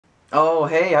Oh,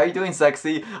 hey, how you doing,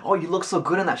 sexy? Oh, you look so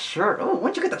good in that shirt. Oh,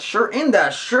 when'd you get that shirt in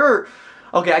that shirt?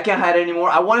 Okay, I can't hide it anymore.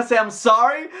 I want to say I'm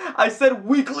sorry. I said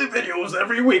weekly videos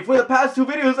every week for the past 2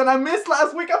 videos and I missed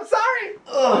last week. I'm sorry.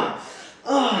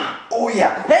 Oh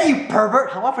yeah. Hey, you pervert.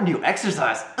 How often do you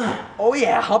exercise? Oh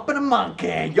yeah, hopping a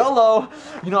monkey. YOLO.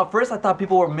 You know, at first I thought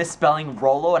people were misspelling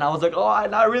Rolo and I was like, oh,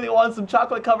 I really want some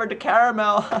chocolate covered to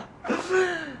caramel.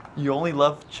 You only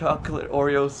love chocolate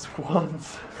Oreos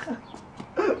once.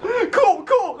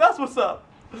 Cool, that's what's up.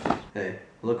 Hey,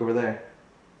 look over there.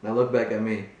 Now look back at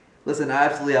me. Listen, I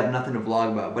absolutely have nothing to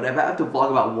vlog about, but if I have to vlog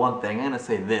about one thing, I'm gonna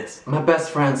say this. My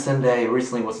best friend Sinday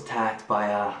recently was attacked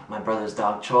by my brother's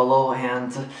dog Cholo,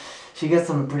 and she gets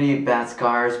some pretty bad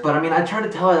scars. But I mean, I tried to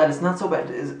tell her that it's not so bad.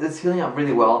 It's healing up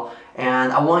really well,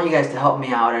 and I want you guys to help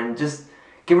me out and just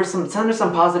send her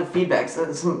some positive feedback,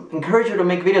 encourage her to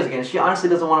make videos again. She honestly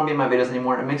doesn't want to be in my videos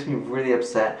anymore, and it makes me really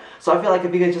upset. So I feel like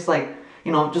if you guys just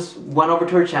just went over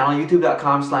to her channel,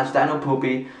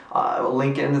 youtube.com/dinopoopy,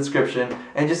 link it in the description,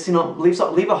 and just,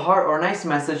 leave a heart or a nice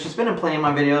message. She's been in plenty of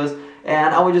my videos,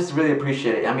 and I would just really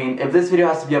appreciate it. I mean, if this video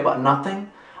has to be about nothing,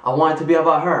 I want it to be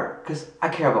about her, because I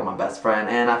care about my best friend,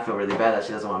 and I feel really bad that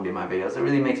she doesn't want to be in my videos. It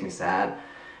really makes me sad,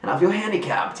 and I feel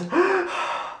handicapped.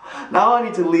 Now I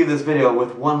need to leave this video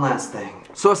with one last thing.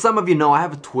 So as some of you know, I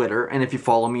have a Twitter, and if you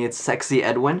follow me, it's Sexy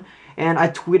Edwin. And I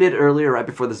tweeted earlier, right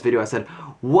before this video, I said,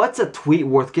 what's a tweet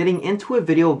worth getting into a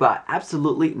video about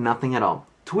absolutely nothing at all?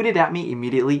 Tweet it at me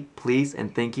immediately, please,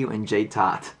 and thank you, and J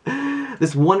Tot.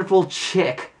 This wonderful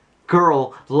chick,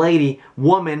 girl, lady,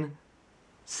 woman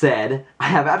said, I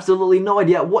have absolutely no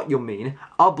idea what you mean.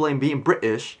 I'll blame being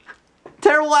British.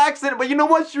 Terrible accent, but you know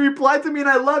what? She replied to me and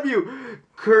I love you.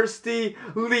 Kirsty,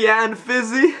 Leanne,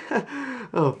 Fizzy.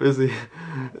 Oh, Fizzy.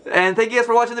 And thank you guys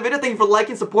for watching the video. Thank you for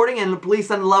liking, supporting, and please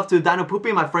send love to Dino Poopy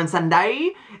and my friend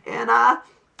Sinday. And I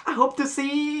hope to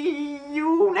see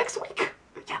you next week.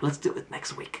 Yeah, let's do it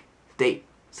next week. Date.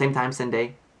 Same time,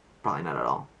 Sinday. Probably not at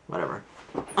all. Whatever.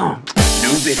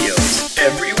 New videos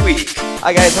every week.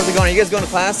 Hi guys, how's it going? Are you guys going to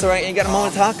class, alright? You got a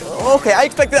moment to talk? Okay, I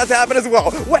expected that to happen as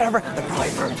well. Whatever. They're probably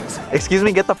virgins. Excuse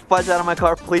me, get the fudge out of my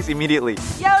car, please, immediately.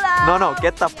 YOLO! No,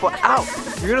 get the fudge out.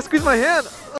 You're gonna squeeze my hand.